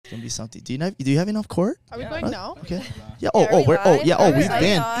gonna be something. Do you have enough court? Are we going now? Okay. Yeah.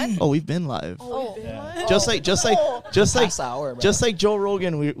 We've been live. Live? Just like Joe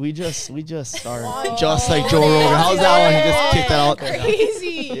Rogan, we just started. Just like Joe Rogan. How's that one? He just kicked that out there.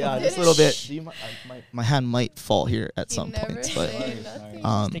 Crazy. Yeah, just a little bit. My hand might fall here at some point, but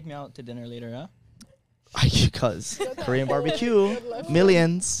Just take me out to dinner later, huh? because Korean barbecue,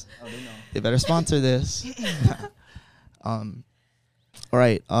 millions. Oh, they know. They better sponsor this. All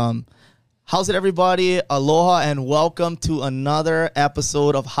right. How's it, everybody? Aloha and welcome to another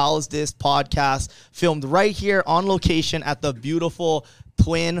episode of Howsdis podcast, filmed right here on location at the beautiful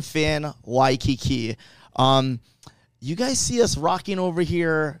Twin Fin Waikiki. You guys see us rocking over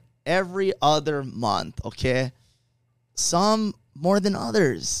here every other month, okay? Some more than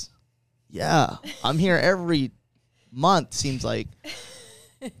others. Yeah, I'm here every month, seems like.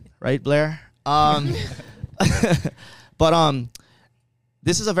 Right, Blair? But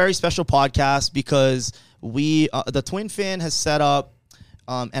this is a very special podcast because the Twin Fin has set up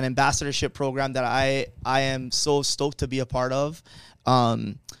an ambassadorship program that I am so stoked to be a part of.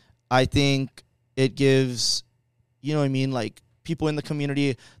 I think it gives, you know what I mean, like people in the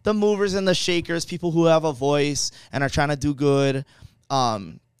community, the movers and the shakers, people who have a voice and are trying to do good.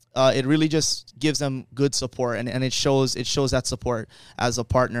 It really just gives them good support, and it shows that support as a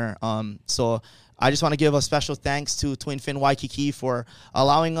partner. So I just want to give a special thanks to Twin Fin Waikiki for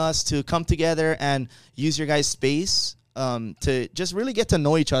allowing us to come together and use your guys' space to just really get to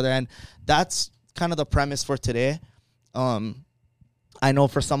know each other. And that's kind of the premise for today. I know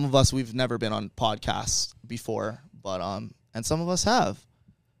for some of us, we've never been on podcasts before, but and some of us have.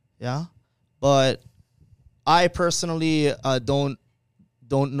 Yeah. But I personally don't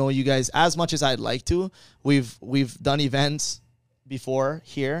know you guys as much as I'd like to. We've done events before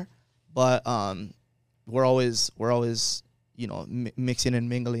here, but we're always mixing and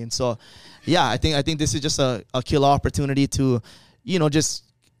mingling. So yeah, I think this is just a killer opportunity to just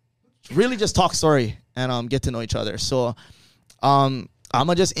really just talk story and get to know each other. So I'm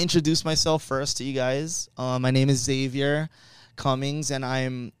gonna just introduce myself first to you guys. My name is Xavier Cummings and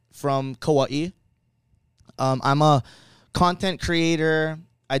I'm from Kauai. I'm a content creator.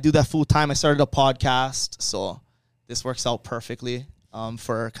 I do that full time. I started a podcast, so this works out perfectly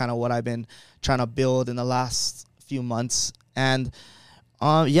for kind of what I've been trying to build in the last few months. And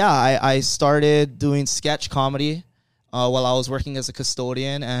I started doing sketch comedy while I was working as a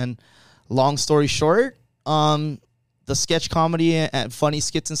custodian. And long story short, the sketch comedy and funny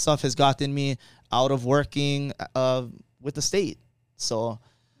skits and stuff has gotten me out of working with the state. So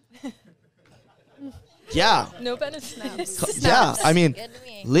yeah. No better snaps. Yeah, I mean,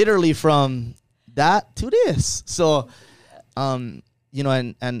 literally from that to this. So, and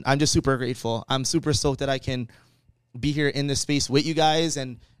I'm just super grateful. I'm super stoked that I can be here in this space with you guys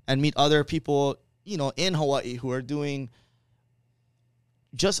and meet other people, in Hawaii who are doing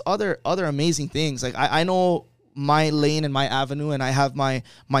just other amazing things. Like I know my lane and my avenue, and I have my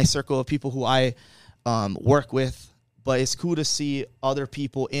circle of people who I work with, but it's cool to see other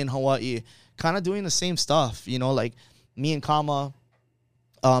people in Hawaii kind of doing the same stuff, like me and Kama.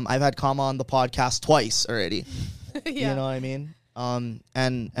 I've had Kama on the podcast twice already. Yeah. You know what I mean? And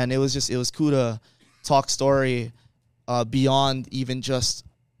it was cool to talk story beyond even just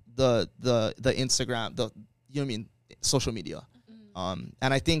the Instagram, social media. And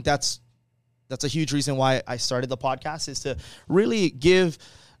I think that's a huge reason why I started the podcast, is to really give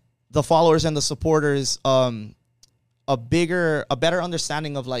the followers and the supporters a better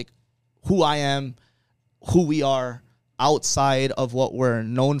understanding of like who I am, who we are outside of what we're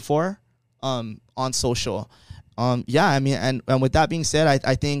known for on social. And with that being said,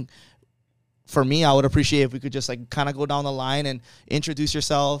 I think for me, I would appreciate if we could just like kind of go down the line and introduce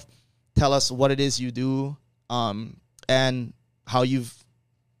yourself, tell us what it is you do, and how you've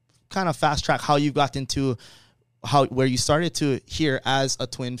kind of fast track how you got into where you started to here as a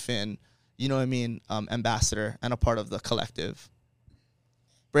Twin Fin, ambassador and a part of the collective.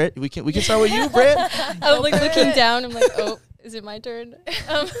 Britt, we can start with you, Britt. I was like looking down. I'm like, oh, is it my turn?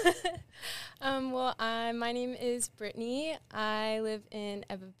 My name is Brittany. I live in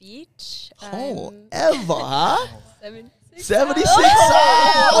Eva Beach. Eva, huh? 76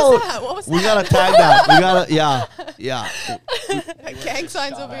 What was that? We gotta tag that. Yeah. Gang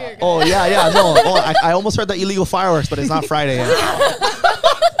signs over here. Oh yeah. No. Oh, I almost heard the illegal fireworks, but it's not Friday yet.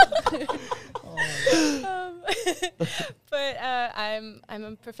 But I'm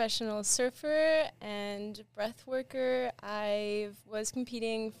a professional surfer and breath worker. I was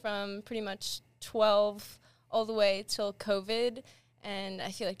competing from pretty much 12 all the way till COVID, and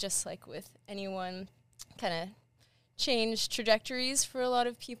I feel like just like with anyone kind of change trajectories for a lot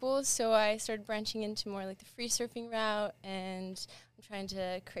of people. So I started branching into more like the free surfing route, and I'm trying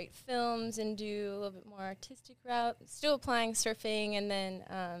to create films and do a little bit more artistic route. Still applying surfing, and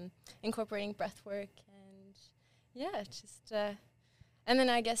then incorporating breath work, and yeah, just and then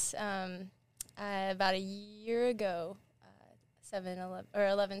I guess about a year ago,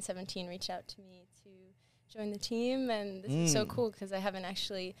 11-17 reached out to me to join the team, and this is so cool because I haven't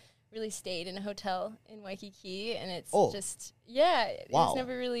actually really stayed in a hotel in Waikiki, and it's just, it was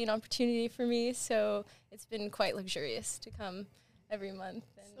never really an opportunity for me, so it's been quite luxurious to come every month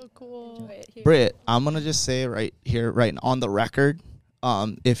and so cool. enjoy it here. Britt, I'm going to just say right here, right on the record,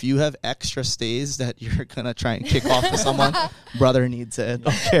 if you have extra stays that you're going to try and kick off to someone, brother needs it,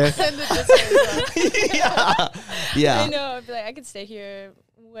 okay? Send it this way. Yeah. I know, I'd be like, I could stay here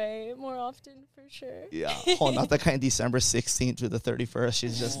way more often for sure. Yeah. Oh, not that kind of December 16th to the 31st.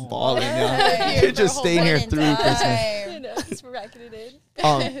 She's just balling. Here You're for just a whole staying here month. through Christmas. You know, just racking it in.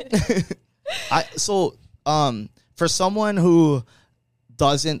 For someone who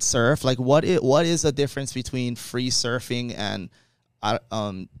doesn't surf, like what is the difference between free surfing and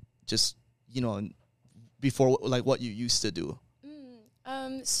just, you know, before, like what you used to do?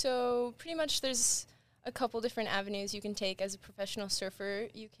 So pretty much there's a couple different avenues you can take as a professional surfer.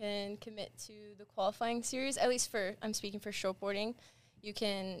 You can commit to the qualifying series, at least I'm speaking for shortboarding. You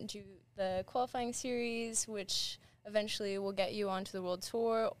can do the qualifying series, which eventually will get you onto the world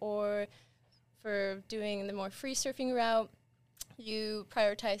tour, or for doing the more free surfing route, you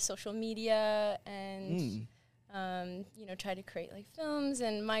prioritize social media and you know, try to create like films.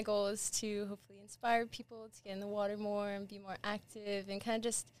 And my goal is to hopefully inspire people to get in the water more and be more active, and kind of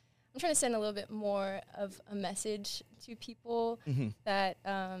just, I'm trying to send a little bit more of a message to people that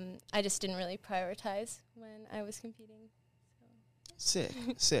I just didn't really prioritize when I was competing. Sick.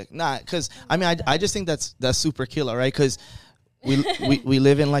 Nah, because I mean, I just think that's super killer, right? Because we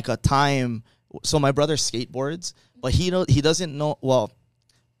live in like a time. So my brother skateboards, but he doesn't know. Well,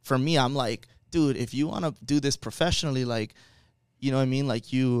 for me, I'm like, dude, if you want to do this professionally, like, you know what I mean?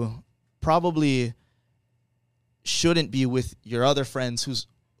 Like, you probably shouldn't be with your other friends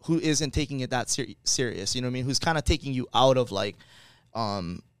who isn't taking it that serious. You know what I mean? Who's kind of taking you out of like,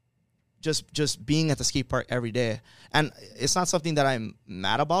 just being at the skate park every day. And it's not something that I'm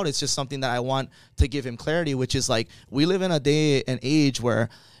mad about. It's just something that I want to give him clarity, which is like, we live in a day and age where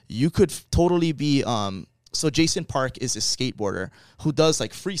you could totally be, so Jason Park is a skateboarder who does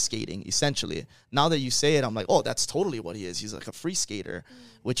like free skating, essentially. Now that you say it, I'm like, oh, that's totally what he is. He's like a free skater,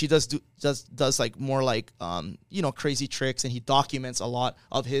 which he does like more like, you know, crazy tricks, and he documents a lot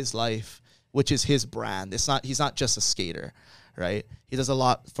of his life, which is his brand. He's not just a skater, right? He does a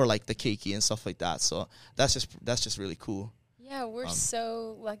lot for like the keiki and stuff like that. So that's just really cool. Yeah, we're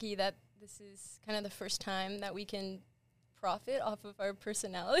so lucky that this is kind of the first time that we can profit off of our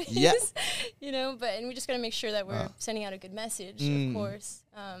personalities. Yeah. You know, and we just got to make sure that we're sending out a good message, of course.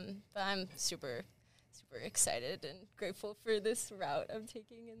 But I'm super excited and grateful for this route I'm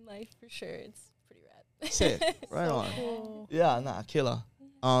taking in life, for sure. It's pretty rad. Sick. Right So on. cool. Yeah, nah, killer.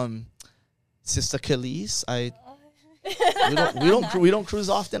 Sister Khalees, we don't cruise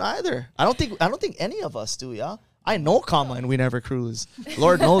often either. I don't think any of us do, yeah. I know Kama and we never cruise.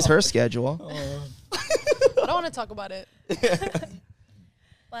 Lord knows her schedule. I don't want to talk about it.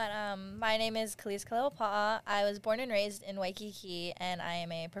 But my name is Khalees Kaleopa'a. I was born and raised in Waikiki, and I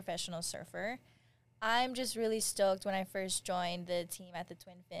am a professional surfer. I'm just really stoked when I first joined the team at the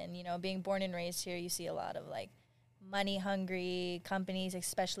Twin Fin. You know, being born and raised here, you see a lot of like money-hungry companies,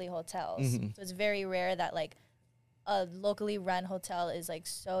 especially hotels. So it's very rare that like a locally run hotel is like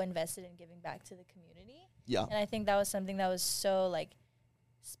so invested in giving back to the community. Yeah. And I think that was something that was so like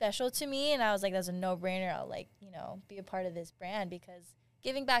special to me, and I was like, that's a no-brainer. I'll like, you know, be a part of this brand, because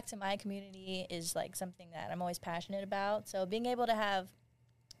giving back to my community is like something that I'm always passionate about. So being able to have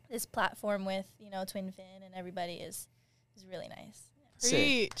this platform with, you know, Twin Fin and everybody is really nice.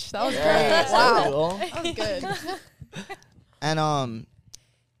 Preach. That was Yeah. great. Wow. There you go. That was good. And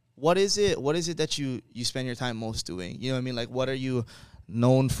what is it that you spend your time most doing? You know what I mean? Like, what are you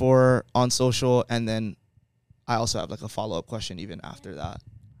known for on social? And then I also have like a follow-up question even after that.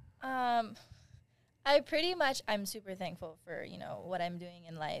 I'm super thankful for, you know, what I'm doing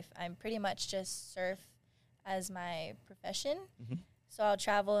in life. I'm pretty much just surf as my profession. So I'll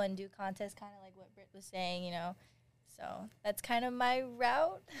travel and do contests, kind of like what Britt was saying, you know. So that's kind of my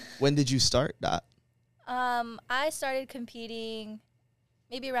route. When did you start that? I started competing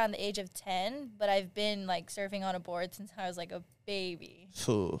maybe around the age of 10, but I've been like surfing on a board since I was like a baby.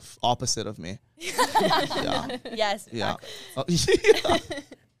 Oof, opposite of me. Yeah. Yes. Yeah. Exactly. Yeah.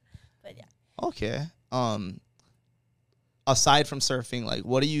 But yeah. Okay. aside from surfing, like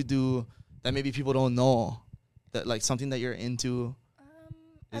what do you do that maybe people don't know, that like something that you're into?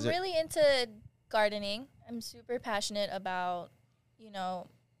 I'm really into gardening. I'm super passionate about, you know,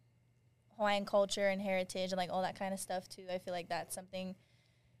 Hawaiian culture and heritage and like all that kind of stuff too. I feel like that's something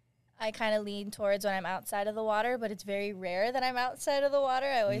I kind of lean towards when I'm outside of the water, but it's very rare that I'm outside of the water.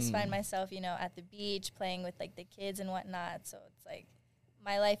 I always find myself, you know, at the beach playing with like the kids and whatnot. So it's like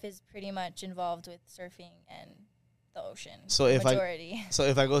my life is pretty much involved with surfing and the ocean. So if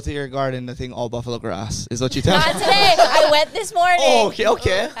I go to your garden, the thing all buffalo grass is what you tell me. Not today. I went this morning. Oh,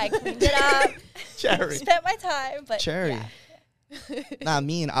 okay. I cleaned it up. Cherry. Spent my time, but Cherry. Yeah. Nah,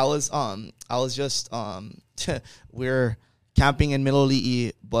 I was just we're camping in Middle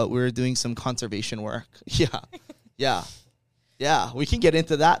Li'i, but we're doing some conservation work. Yeah. We can get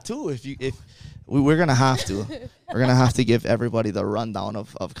into that too we're gonna have to. We're gonna have to give everybody the rundown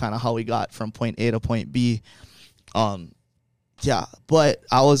of kind of how we got from point A to point B. But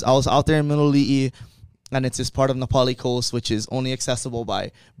I was out there in Middle Li'i, and it's this part of Nepali coast which is only accessible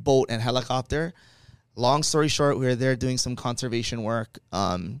by boat and helicopter. Long story short, we were there doing some conservation work.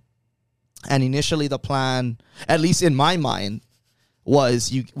 And initially the plan, at least in my mind,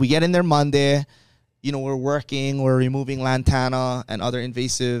 was we get in there Monday, you know, we're working, we're removing lantana and other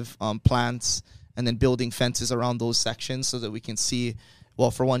invasive plants, and then building fences around those sections so that we can see,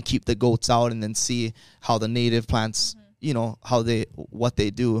 well, for one, keep the goats out, and then see how the native plants, you know, what they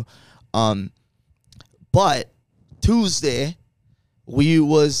do. But Tuesday, we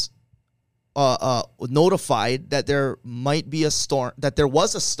was notified that there might be a storm, that there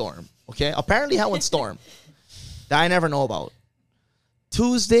was a storm. Okay, apparently had one storm that I never know about.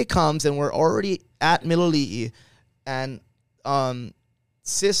 Tuesday comes and we're already at Middle Li'i, and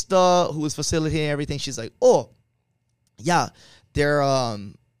Sister, who was facilitating everything, she's like, "Oh, yeah,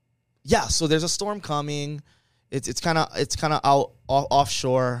 so there's a storm coming. It's kind of out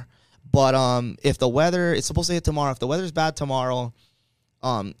offshore, but if the weather, it's supposed to hit tomorrow. If the weather's bad tomorrow,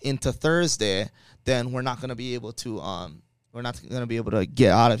 into Thursday, then we're not gonna be able to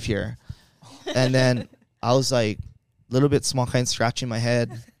get out of here." And then I was like, a little bit small, kind of scratching my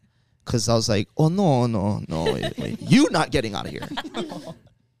head, because I was like, "Oh no, wait, you not getting out of here.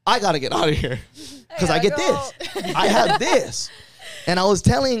 I gotta get out of here because I get this. I have this." And I was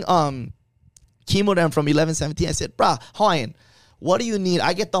telling Kimo them from 1117, I said, "Bruh, Hawaiian, what do you need?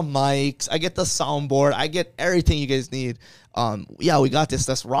 I get the mics, I get the soundboard, I get everything you guys need. Yeah, we got this.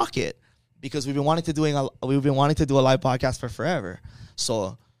 Let's rock it." Because we've been wanting to do a live podcast for forever.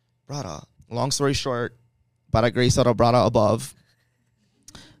 So, brother, long story short, by the grace of the brother above,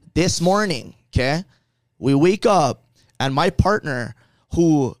 this morning, okay, we wake up and my partner,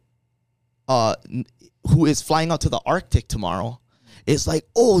 who is flying out to the Arctic tomorrow, is like,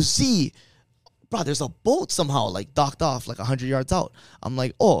 "Oh, Z, bro, there's a boat somehow like docked off like 100 yards out." I'm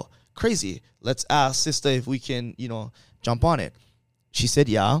like, "Oh, crazy. Let's ask Sister if we can, you know, jump on it." She said,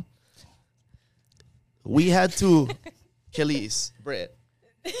 "Yeah." We had to, Kelly's, Britt,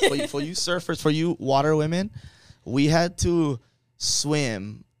 for you surfers, for you water women, we had to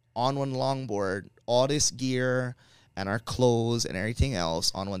swim on one longboard, all this gear and our clothes and everything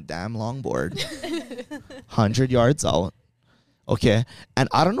else on one damn longboard, 100 yards out. Okay, and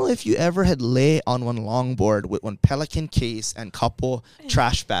I don't know if you ever had lay on one longboard with one Pelican case and couple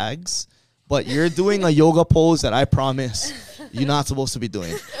trash bags, but you're doing a yoga pose that I promise you're not supposed to be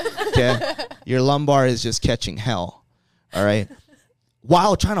doing. Okay, your lumbar is just catching hell. All right,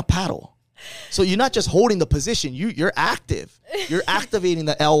 while trying to paddle. So you're not just holding the position. You're active. You're activating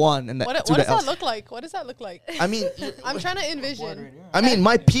the L1 and the What does that look like? What does that look like? I mean, I'm trying to envision. I mean,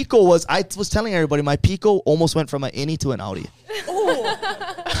 my Pico was. I was telling everybody, my Pico almost went from an innie to an outie. Oh,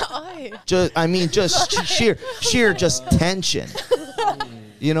 just sheer just tension.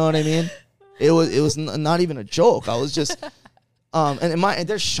 You know what I mean? It was not even a joke. I was just, and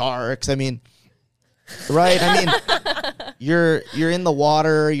there's sharks. I mean, right? I mean, you're in the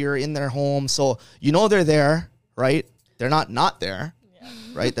water. You're in their home, so you know they're there, right? They're not there,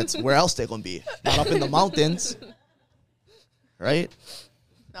 right? That's where else they're gonna be. Not up in the mountains, right?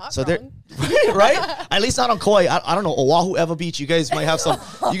 not So wrong. they're right. At least not on Kauai. I don't know, Oahu, Eva Beach. You guys might have some.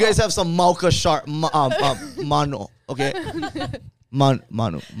 You guys have some Mauka shark, mano. Okay, mano.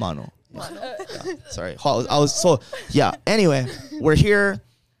 Yeah, sorry. I was so yeah. Anyway, we're here.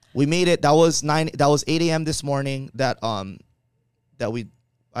 We made it. That was 8 a.m. this morning. I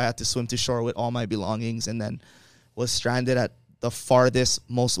had to swim to shore with all my belongings, and then was stranded at the farthest,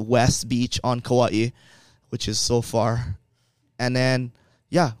 most west beach on Kauai, which is so far. And then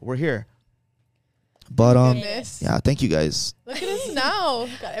yeah, we're here. But Goodness. yeah, thank you guys. Look at us now.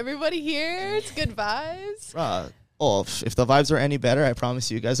 Got everybody here. It's good vibes. Oh, if the vibes were any better, I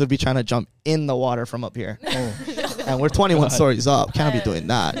promise you guys would be trying to jump in the water from up here. And we're 21 stories up. Can't be doing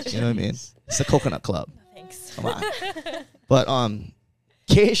that. You know what I mean? It's the Coconut Club. Thanks. Come on. But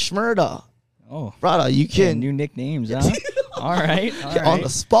K Shmurda. Oh, Brother, you yeah, can new nicknames, huh? All right. on the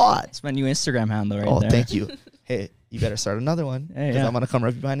spot. That's my new Instagram handle right there. Thank you. Hey, you better start another one. Hey, Because yeah. I'm gonna come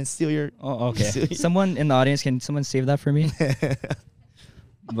right behind and steal your. Oh, okay. Steal Someone in the audience, can someone save that for me?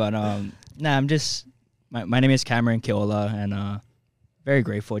 But nah, I'm just my name is Cameron Keola, and very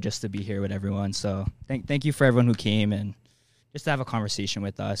grateful just to be here with everyone. So thank you for everyone who came and just to have a conversation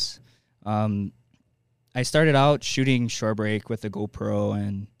with us. I started out shooting shore break with a GoPro,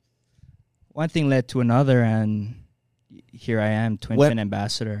 and one thing led to another, and here I am, Twin Fin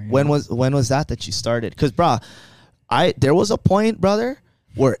ambassador. When was that you started? Because, there was a point, brother,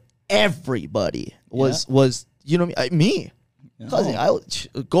 where everybody was you know me. Cousin,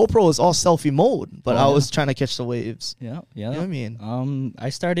 GoPro was all selfie mode, but I was trying to catch the waves. Yeah. You know what I mean? I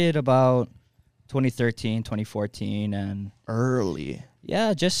started about 2013, 2014, and early.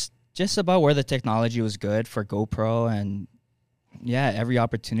 Yeah, just about where the technology was good for GoPro, and yeah, every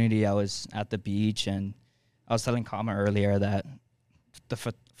opportunity I was at the beach, and I was telling Kama earlier that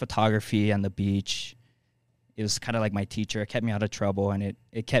the photography and the beach, it was kind of like my teacher. It kept me out of trouble, and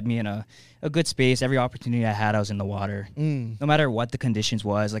it kept me in a good space. Every opportunity I had, I was in the water. No matter what the conditions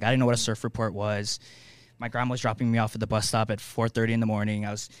was. Like, I didn't know what a surf report was. My grandma was dropping me off at the bus stop at 4:30 in the morning.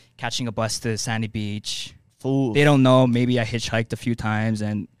 I was catching a bus to Sandy Beach. Ooh. They don't know. Maybe I hitchhiked a few times,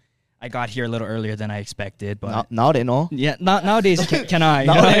 and I got here a little earlier than I expected. But now they know. Yeah, nowadays can I?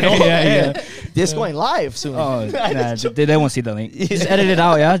 Now they know. Yeah. This going live soon. Oh, nah, they won't see the link. Just edit it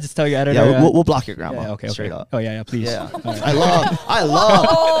out, yeah? Just tell your editor. Yeah, we'll block your grandma. Yeah, okay. Straight up. Oh, yeah, please. Yeah. Right. I love.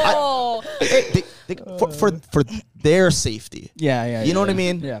 Oh. For their safety. Yeah. You know what I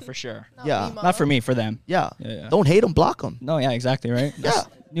mean? Yeah, for sure. Yeah. Not for me, for them. Yeah. Yeah. Don't hate them, block them. No, yeah, exactly, right? Yeah.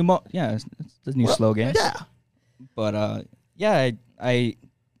 It's the new slogan. Yeah. But I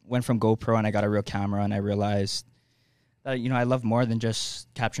went from GoPro and I got a real camera, and I realized that, I love more than just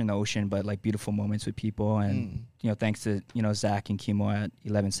capturing the ocean, but like beautiful moments with people. And, thanks to, Zach and Kimo at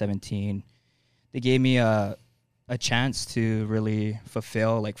 1117, they gave me a chance to really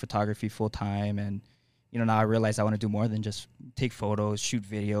fulfill like photography full time. And, now I realize I want to do more than just take photos, shoot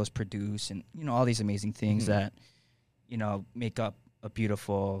videos, produce, and, all these amazing things that, make up a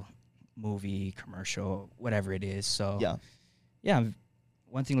beautiful movie, commercial, whatever it is. So yeah,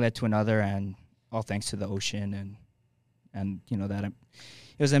 one thing led to another, and all thanks to the ocean, and that it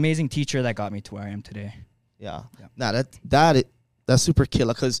was an amazing teacher that got me to where I am today. Yeah. Nah, that's super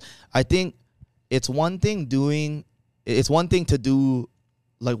killer, because I think it's one thing to do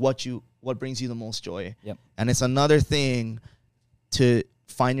like what brings you the most joy. Yep. And it's another thing to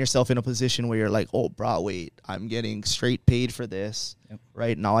find yourself in a position where you're like, oh, bro, wait, I'm getting straight paid for this. Yep.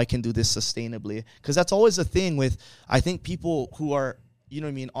 Right now I can do this sustainably. Because that's always the thing with, I think, people who are,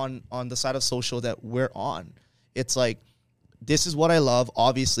 on the side of social that we're on. It's like, this is what I love,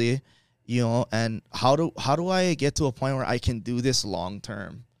 obviously, and how do I get to a point where I can do this long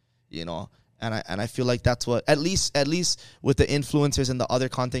term, And I feel like that's what, at least with the influencers and the other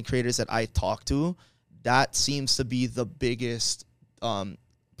content creators that I talk to, that seems to be the biggest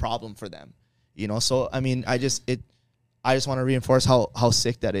problem for them, So I mean, I just want to reinforce how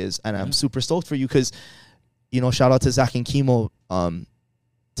sick that is, and I'm super stoked for you, because, shout out to Zach and Kimo,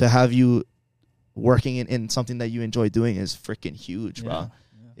 to have you working in something that you enjoy doing is freaking huge, bro.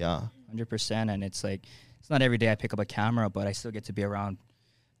 Yeah. 100%. And it's like, it's not every day I pick up a camera, but I still get to be around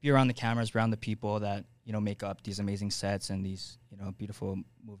the cameras, around the people that, make up these amazing sets and these, beautiful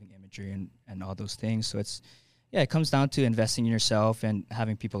moving imagery and all those things. So it comes down to investing in yourself and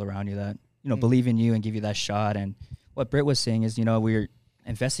having people around you that, believe in you and give you that shot. And what Britt was saying is, we're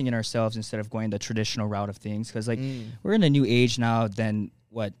investing in ourselves instead of going the traditional route of things. Because, like, we're in a new age now than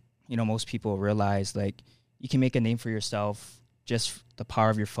what, most people realize. Like, you can make a name for yourself just the power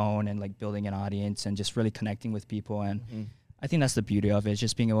of your phone and, like, building an audience and just really connecting with people. And I think that's the beauty of it,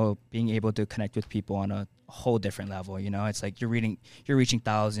 just being able to connect with people on a whole different level. It's like you're reaching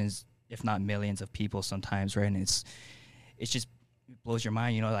thousands, if not millions of people sometimes, right? And it's just, it blows your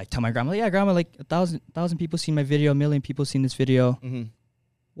mind. Like, tell my grandma, yeah, grandma, like 1,000 people seen my video, 1 million people seen this video.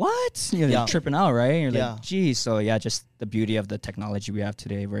 What? You're tripping out, right? And you're like, geez. So yeah, just the beauty of the technology we have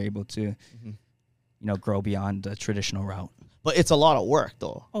today. We're able to, grow beyond the traditional route. but it's a lot of work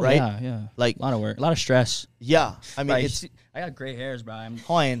though, Oh, right? Yeah. Like, A lot of work, a lot of stress. yeah. I mean, Like, it's I got gray hairs, bro. I'm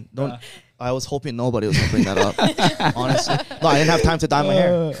fine. Don't. Uh. I was hoping nobody was gonna bring that up. Honestly, no, I didn't have time to dye my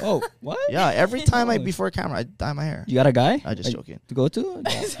hair. Oh, what? Yeah, every time I before camera, I dye my hair. You got a guy? I just Like, joking. to go to?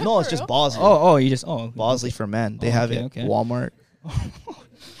 No, it's just Bosley. You just Bosley for men. They Oh, have okay, it. okay. Walmart.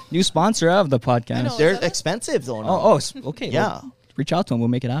 New sponsor of the I know. podcast. They're Is that it? expensive though. Now. Okay. Yeah. Well, reach out to him. We'll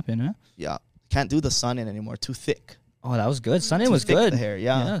make it happen, huh? Yeah. Can't do the sun in anymore. Too thick. Oh, that was good. Sun-in Too was thick, good. the hair.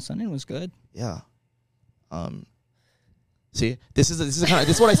 Yeah. Yeah, Sun-in was good. Yeah. See, this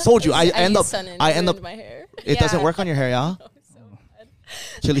is what I told you. I end up. my hair. It doesn't Yeah. work on your hair, yeah. So bad.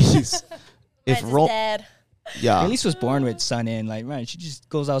 Chili's. Mine's is dead. Yeah. Elise was born with Sun-in. Like, man, she just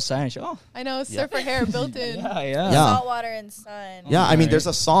goes outside and I know, surfer hair built in. yeah. Yeah. Salt water and sun. Yeah, I mean, Alright. there's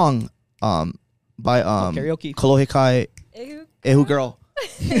a song, by karaoke. Kolohikai Ew. Ehu Girl.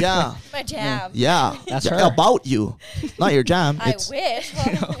 Yeah, My jam. yeah. That's Yeah, her. About you, not your jam. I It's wish.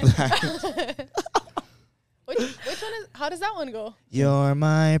 Which one is? How does that one go? you're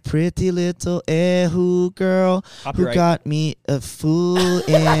my pretty little Ehu girl who Copyright. got me a fool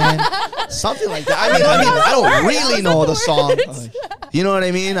in something like that. I mean, I don't really know the song. You know what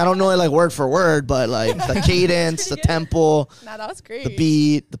I mean? I don't know it like word for word, but like the cadence, the tempo, Nah, that was great. the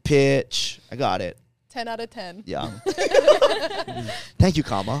beat, the pitch. I got it. 10 out of 10. Yeah. Thank you,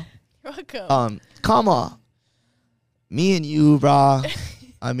 Kama. You're welcome. Kama, me and you, brah.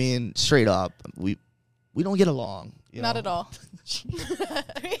 I mean, straight up, we don't get along. You Not know? at all.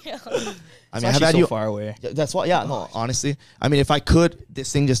 I mean, It's I've actually had so you. far away. Yeah, that's why. Yeah, no. Honestly, I mean, if I could,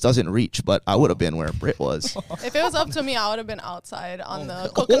 this thing just doesn't reach. But I would have been where Britt was. If it was up to me, I would have been outside on the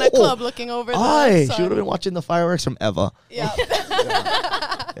Coconut Club looking over the Aye, sun. she would have been watching the fireworks from Eva. Yeah.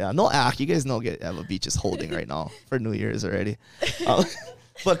 Yeah, no act. You guys know get Eva Beach is holding right now for New Year's already.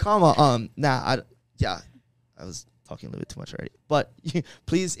 But Kama, I was talking a little bit too much already. But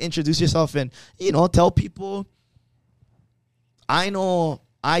please introduce yourself and tell people. I know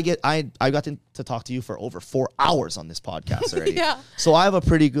I got to talk to you for over 4 hours on this podcast already. Yeah. So I have a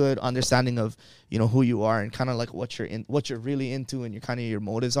pretty good understanding of who you are and kind of like what you're really into and your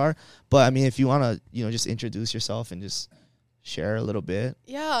motives are. But I mean, if you want to just introduce yourself and just share a little bit.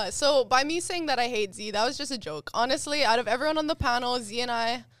 Yeah. So by me saying that I hate Z, that was just a joke. Honestly, out of everyone on the panel, Z and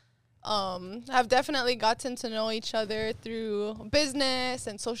I have definitely gotten to know each other through business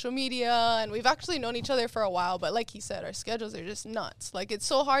and social media, and we've actually known each other for a while, but like he said, our schedules are just nuts. Like, it's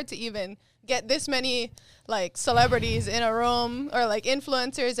so hard to even get this many like celebrities in a room, or like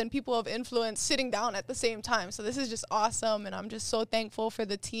influencers and people of influence sitting down at the same time. So this is just awesome, and I'm just so thankful for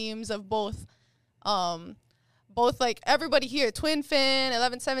the teams of both like everybody here, Twin Fin,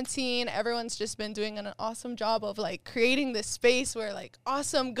 1117, everyone's just been doing an awesome job of like creating this space where like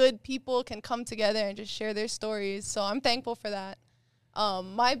awesome, good people can come together and just share their stories. So I'm thankful for that.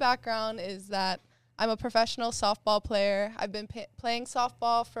 My background is that I'm a professional softball player. I've been playing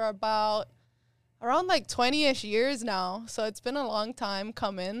softball for around like 20-ish years now. So it's been a long time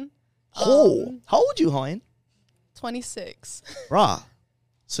coming. How old you, Hein? 26. Bruh.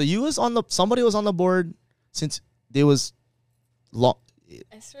 So somebody was on the board since there was long.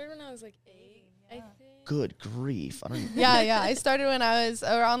 I started when I was like 8, I think. Good grief. I don't even. Yeah. I started when I was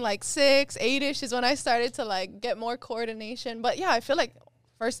around like 6, 8-ish is when I started to like get more coordination. But yeah, I feel like,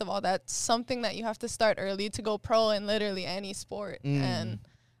 first of all, that's something that you have to start early to go pro in literally any sport. And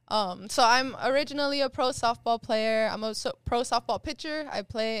so I'm originally a pro softball player. I'm a pro softball pitcher. I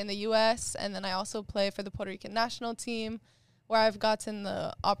play in the U.S. and then I also play for the Puerto Rican national team, where I've gotten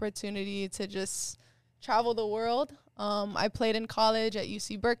the opportunity to just travel the world. I played in college at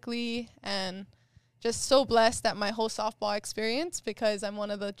UC Berkeley, and just so blessed at my whole softball experience because I'm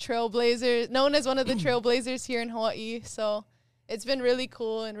known as one of the trailblazers here in Hawaii. So it's been really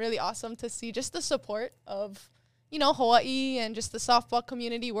cool and really awesome to see just the support of, Hawaii and just the softball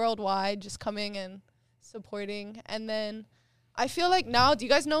community worldwide just coming and supporting. And then I feel like now, do you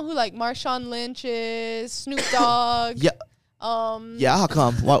guys know who like Marshawn Lynch is, Snoop Dogg? Yeah. Yeah, how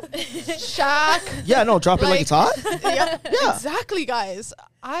come? What? Shaq. Yeah, no, drop it like it's hot. Yeah, Yeah. exactly, guys.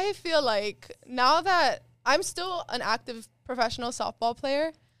 I feel like now that I'm still an active professional softball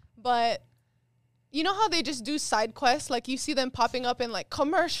player, but you know how they just do side quests? Like, you see them popping up in, like,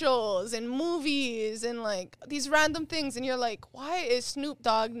 commercials and movies and, like, these random things. And you're like, why is Snoop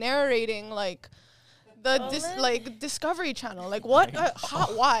Dogg narrating, like, the Discovery Channel? Like, what?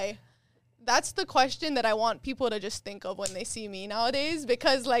 Why? That's the question that I want people to just think of when they see me nowadays,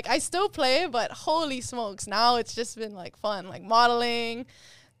 because like I still play, but holy smokes, now it's just been like fun, like modeling,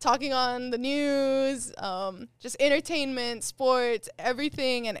 talking on the news, just entertainment, sports,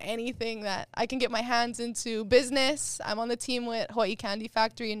 everything and anything that I can get my hands into. Business, I'm on the team with Hawai'i Candy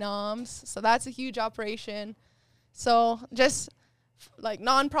Factory NOMS, so that's a huge operation. So just like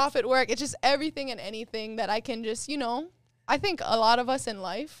nonprofit work, it's just everything and anything that I can just, you know, I think a lot of us in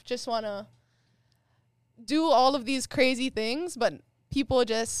life just want to do all of these crazy things, but people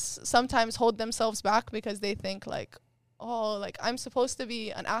just sometimes hold themselves back because they think like, oh, like I'm supposed to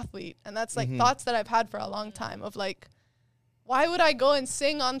be an athlete. And that's like thoughts that I've had for a long time of like, why would I go and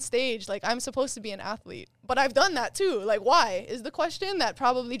sing on stage? Like I'm supposed to be an athlete. But I've done that too. Like why is the question that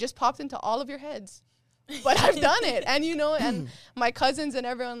probably just popped into all of your heads. But I've done it. And you know, and my cousins and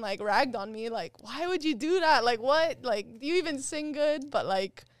everyone like ragged on me like, why would you do that? Like what? Like do you even sing good? But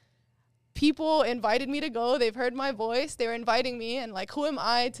like people invited me to go. They've heard my voice. They were inviting me and like who am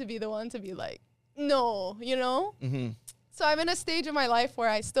I to be the one to be like, no, you know? So I'm in a stage of my life where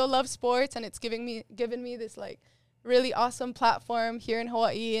I still love sports and it's given me this like really awesome platform here in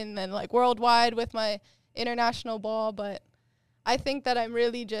Hawaii and then like worldwide with my international ball. But I think that I'm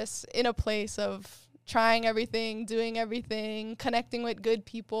really just in a place of trying everything, doing everything, connecting with good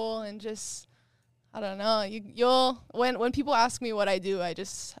people and just, I don't know, you'll when people ask me what I do, I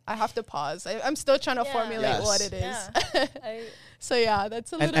have to pause. I'm still trying to formulate what it is. Yeah. So yeah,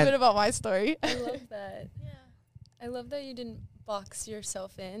 that's a little bit about my story. I love that. Yeah. I love that you didn't box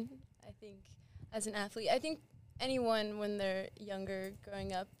yourself in. I think as an athlete, I think anyone when they're younger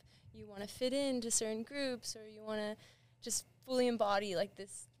growing up, you want to fit into certain groups or you want to just fully embody like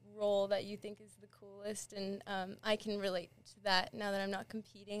this role that you think is the coolest. And I can relate to that now that I'm not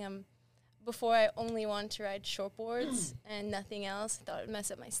competing. Before I only wanted to ride shortboards and nothing else. I thought it would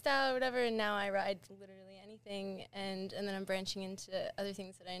mess up my style or whatever, and now I ride literally anything, and then I'm branching into other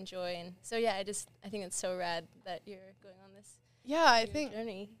things that I enjoy. And so, yeah, I think it's so rad that you're going on this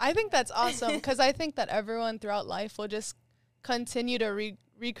journey. I think that's awesome because I think that everyone throughout life will just continue to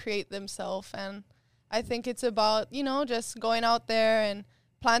recreate themselves, and I think it's about, you know, just going out there and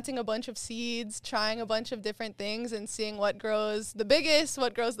planting a bunch of seeds, trying a bunch of different things and seeing what grows the biggest,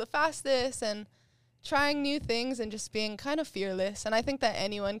 what grows the fastest, and trying new things and just being kind of fearless. And I think that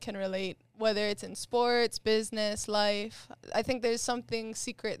anyone can relate, whether it's in sports, business, life. I think there's something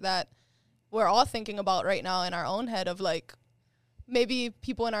secret that we're all thinking about right now in our own head of like, maybe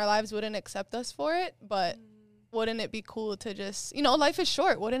people in our lives wouldn't accept us for it, but wouldn't it be cool to just, you know, life is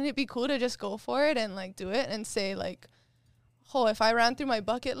short. Wouldn't it be cool to just go for it and like do it and say like, oh, if I ran through my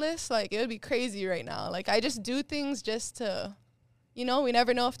bucket list, like, it would be crazy right now. Like, I just do things just to, you know, we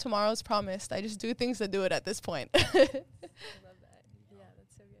never know if tomorrow's promised. I just do things to do it at this point. I love that. Yeah,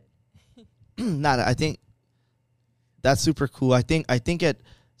 that's so good. I think that's super cool. I think at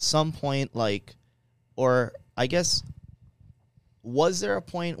some point, like, or I guess, was there a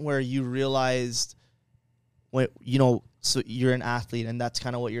point where you realized, when, you know, so you're an athlete and that's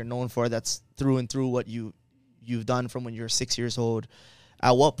kind of what you're known for. That's through and through what you've done from when you were 6 years old.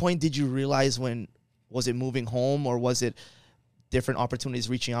 At what point did you realize was it moving home or was it different opportunities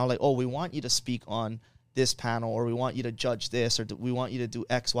reaching out like, oh, we want you to speak on this panel or we want you to judge this or we want you to do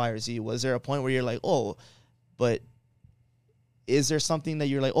X, Y, or Z? Was there a point where you're like, oh, but is there something that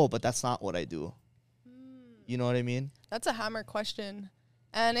you're like, oh, but that's not what I do? You know what I mean? That's a hammer question.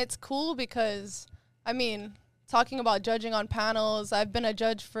 And it's cool because, I mean, talking about judging on panels, I've been a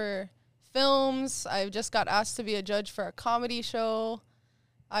judge for films. I've just got asked to be a judge for a comedy show.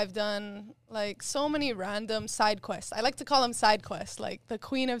 I've done like so many random side quests. I like to call them side quests, like the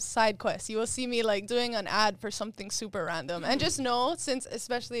queen of side quests. You will see me like doing an ad for something super random. And just know,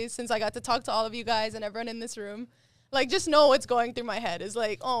 especially since I got to talk to all of you guys and everyone in this room, like just know what's going through my head is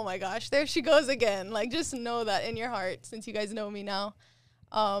like, oh my gosh, there she goes again. Like just know that in your heart since you guys know me now.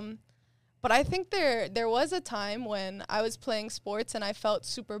 But I think there was a time when I was playing sports and I felt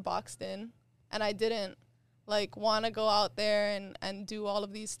super boxed in and I didn't like want to go out there and do all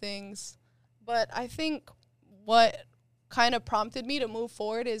of these things. But I think what kind of prompted me to move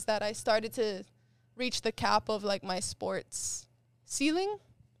forward is that I started to reach the cap of like my sports ceiling,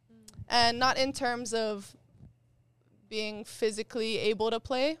 and not in terms of being physically able to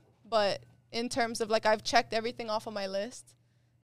play, but in terms of like I've checked everything off of my list.